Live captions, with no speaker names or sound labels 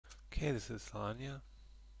Okay, this is Selania.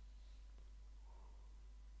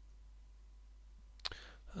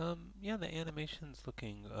 Yeah, the animation's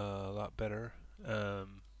looking a lot better.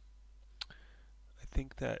 Um, I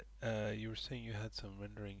think that you were saying you had some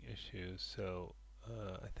rendering issues, so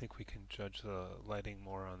I think we can judge the lighting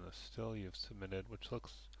more on the still you've submitted, which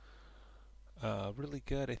looks really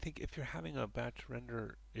good. I think if you're having a batch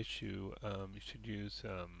render issue, you should use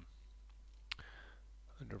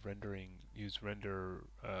under rendering, use render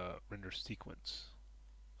sequence,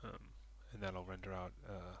 um, and that'll render out.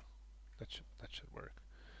 That should work.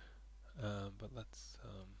 But let's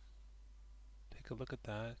take a look at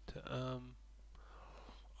that.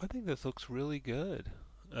 I think this looks really good.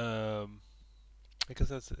 Um, I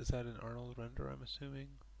guess is that an Arnold render? I'm assuming.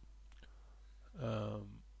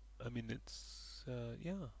 Um, I mean, it's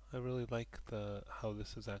yeah. I really like the how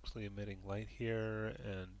this is actually emitting light here,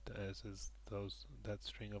 and as is those that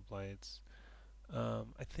string of lights.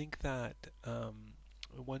 I think that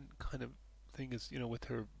one kind of thing is, with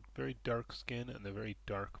her very dark skin and the very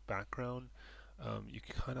dark background, you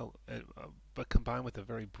kind of, but combined with a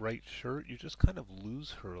very bright shirt, you just kind of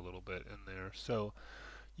lose her a little bit in there. So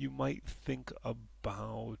you might think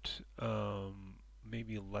about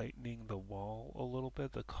maybe lightening the wall a little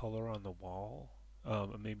bit, the color on the wall,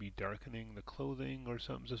 and maybe darkening the clothing or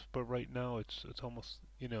something. Just, but right now it's almost,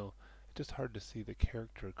 it's just hard to see the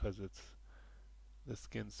character because the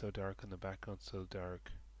skin's so dark and the background's so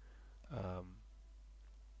dark. Um,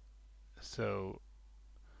 so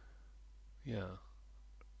yeah,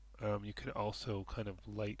 you could also kind of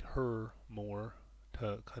light her more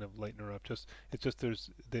to kind of lighten her up. It's just they're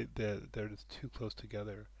just too close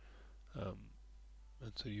together, um,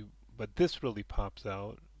 and so you. But this really pops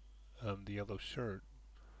out, the yellow shirt.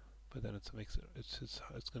 But then it's going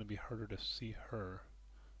to be harder to see her.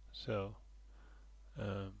 So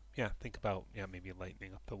yeah, think about maybe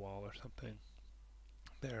lightening up the wall or something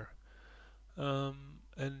there.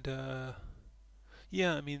 And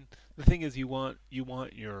yeah, I mean, the thing is,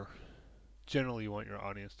 generally you want your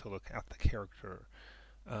audience to look at the character.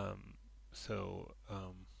 Um, so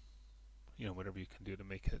whatever you can do to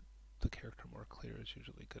make the character more clear is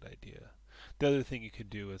usually a good idea. The other thing you could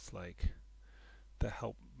do is like to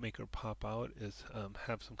help make her pop out is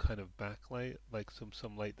have some kind of backlight, like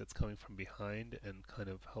some light that's coming from behind and kind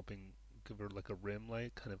of helping give her like a rim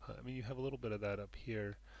light. Kind of, I mean, you have a little bit of that up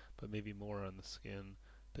here, but maybe more on the skin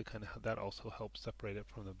to kind of that also helps separate it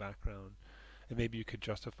from the background. And maybe you could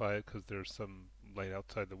justify it because there's some light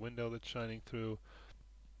outside the window that's shining through,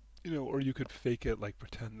 or you could fake it, like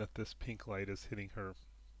pretend that this pink light is hitting her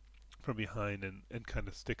from behind and kind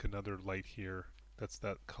of stick another light here that's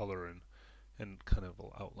that color and kind of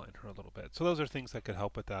will outline her a little bit. So those are things that could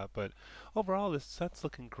help with that. But overall, this set's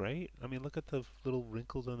looking great. I mean, look at the little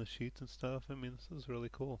wrinkles on the sheets and stuff. I mean, this is really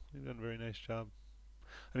cool. You've done a very nice job.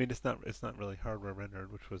 I mean, it's not really hardware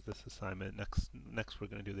rendered, which was this assignment. Next we're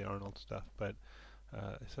going to do the Arnold stuff, but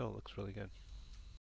still it looks really good.